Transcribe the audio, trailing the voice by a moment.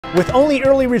With only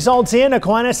early results in,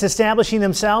 Aquinas establishing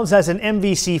themselves as an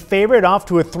MVC favorite, off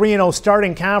to a 3-0 start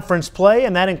in conference play,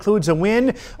 and that includes a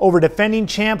win over defending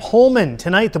champ Holman.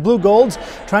 Tonight, the Blugolds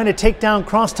trying to take down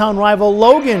crosstown rival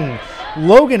Logan.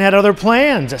 Logan had other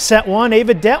plans. Set one,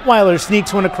 Ava Detweiler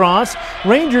sneaks one across.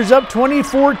 Rangers up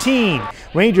 20-14.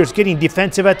 Rangers getting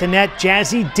defensive at the net.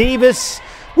 Jazzy Davis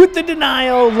with the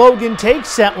denial. Logan takes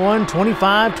set one,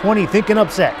 25-20, thinking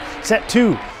upset. Set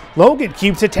two. Logan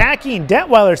keeps attacking.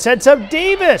 Detweiler sets up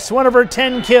Davis, one of her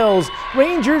 10 kills.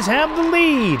 Rangers have the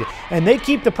lead, and they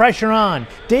keep the pressure on.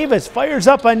 Davis fires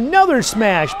up another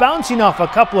smash, bouncing off a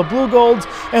couple of Blugolds,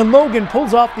 and Logan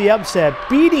pulls off the upset,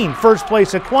 beating first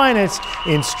place Aquinas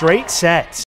in straight sets.